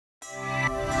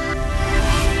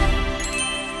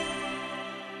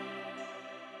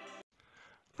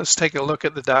Let's take a look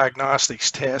at the diagnostics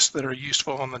tests that are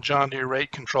useful on the John Deere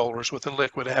rate controllers with the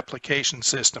liquid application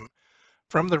system.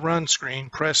 From the run screen,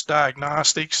 press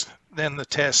Diagnostics, then the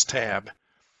Test tab.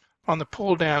 On the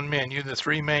pull-down menu, the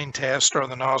three main tests are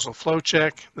the nozzle flow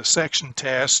check, the section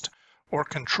test, or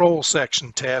control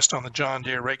section test on the John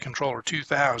Deere rate controller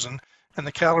 2000, and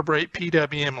the calibrate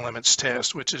PWM limits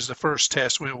test, which is the first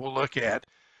test we will look at.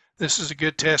 This is a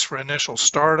good test for initial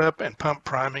startup and pump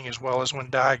priming, as well as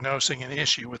when diagnosing an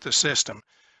issue with the system.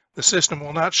 The system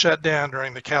will not shut down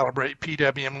during the calibrate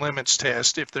PWM limits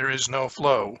test if there is no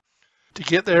flow. To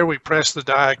get there, we press the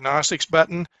diagnostics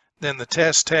button, then the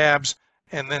test tabs,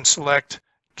 and then select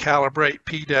calibrate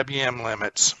PWM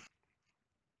limits.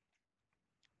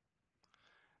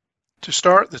 To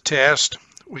start the test,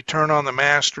 we turn on the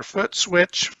master foot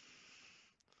switch,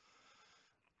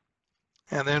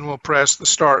 and then we'll press the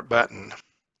start button.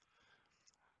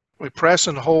 We press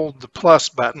and hold the plus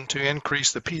button to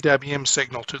increase the PWM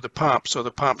signal to the pump so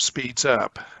the pump speeds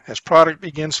up. As product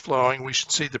begins flowing, we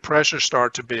should see the pressure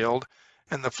start to build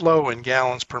and the flow in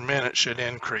gallons per minute should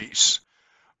increase.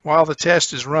 While the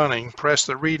test is running, press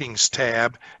the Readings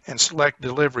tab and select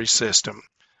Delivery System.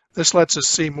 This lets us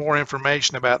see more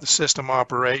information about the system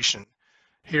operation.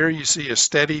 Here you see a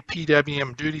steady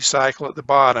PWM duty cycle at the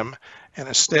bottom and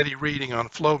a steady reading on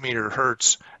flow meter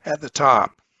hertz at the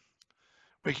top.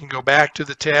 We can go back to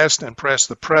the test and press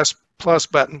the plus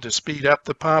button to speed up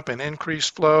the pump and increase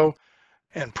flow,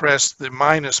 and press the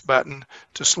minus button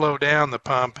to slow down the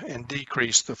pump and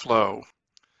decrease the flow.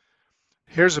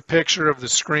 Here's a picture of the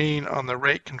screen on the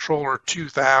rate controller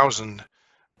 2000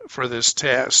 for this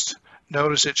test.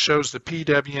 Notice it shows the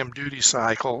PWM duty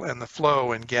cycle and the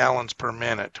flow in gallons per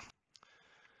minute.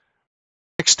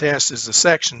 Next test is the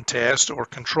section test or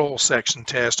control section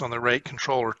test on the rate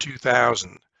controller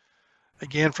 2000.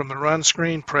 Again, from the run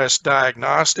screen, press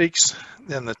Diagnostics,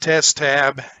 then the Test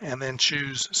tab, and then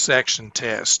choose Section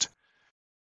Test.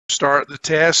 Start the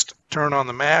test, turn on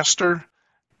the master,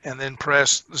 and then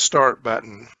press the Start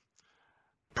button.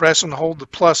 Press and hold the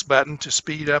plus button to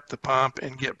speed up the pump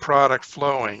and get product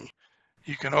flowing.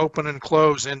 You can open and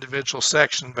close individual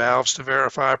section valves to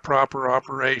verify proper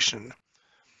operation.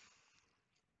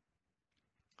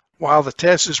 While the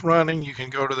test is running, you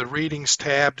can go to the Readings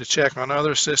tab to check on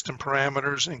other system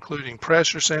parameters, including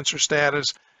pressure sensor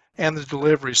status and the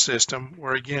delivery system,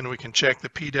 where again we can check the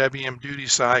PWM duty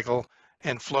cycle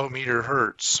and flow meter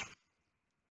hertz.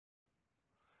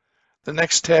 The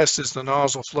next test is the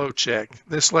nozzle flow check.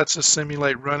 This lets us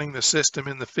simulate running the system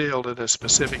in the field at a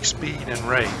specific speed and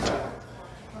rate.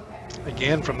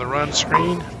 Again, from the run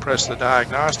screen, press the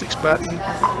Diagnostics button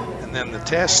and then the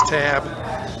Test tab,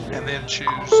 and then choose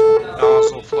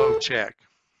Nozzle Flow Check.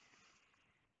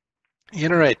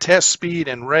 Enter a test speed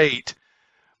and rate,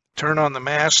 turn on the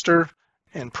master,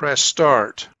 and press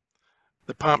Start.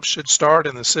 The pump should start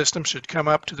and the system should come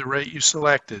up to the rate you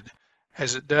selected.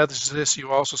 As it does this,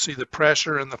 you also see the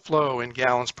pressure and the flow in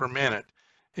gallons per minute.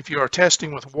 If you are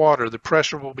testing with water, the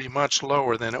pressure will be much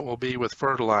lower than it will be with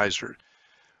fertilizer.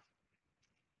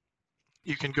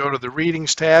 You can go to the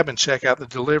Readings tab and check out the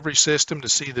delivery system to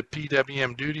see the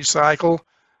PWM duty cycle.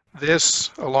 This,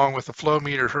 along with the flow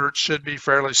meter hertz, should be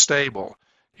fairly stable.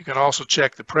 You can also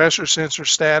check the pressure sensor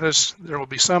status. There will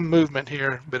be some movement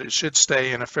here, but it should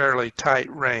stay in a fairly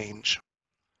tight range.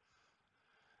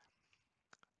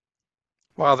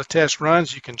 While the test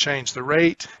runs, you can change the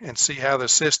rate and see how the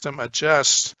system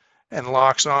adjusts and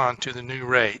locks on to the new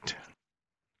rate.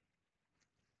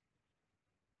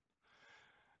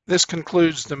 This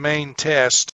concludes the main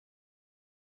test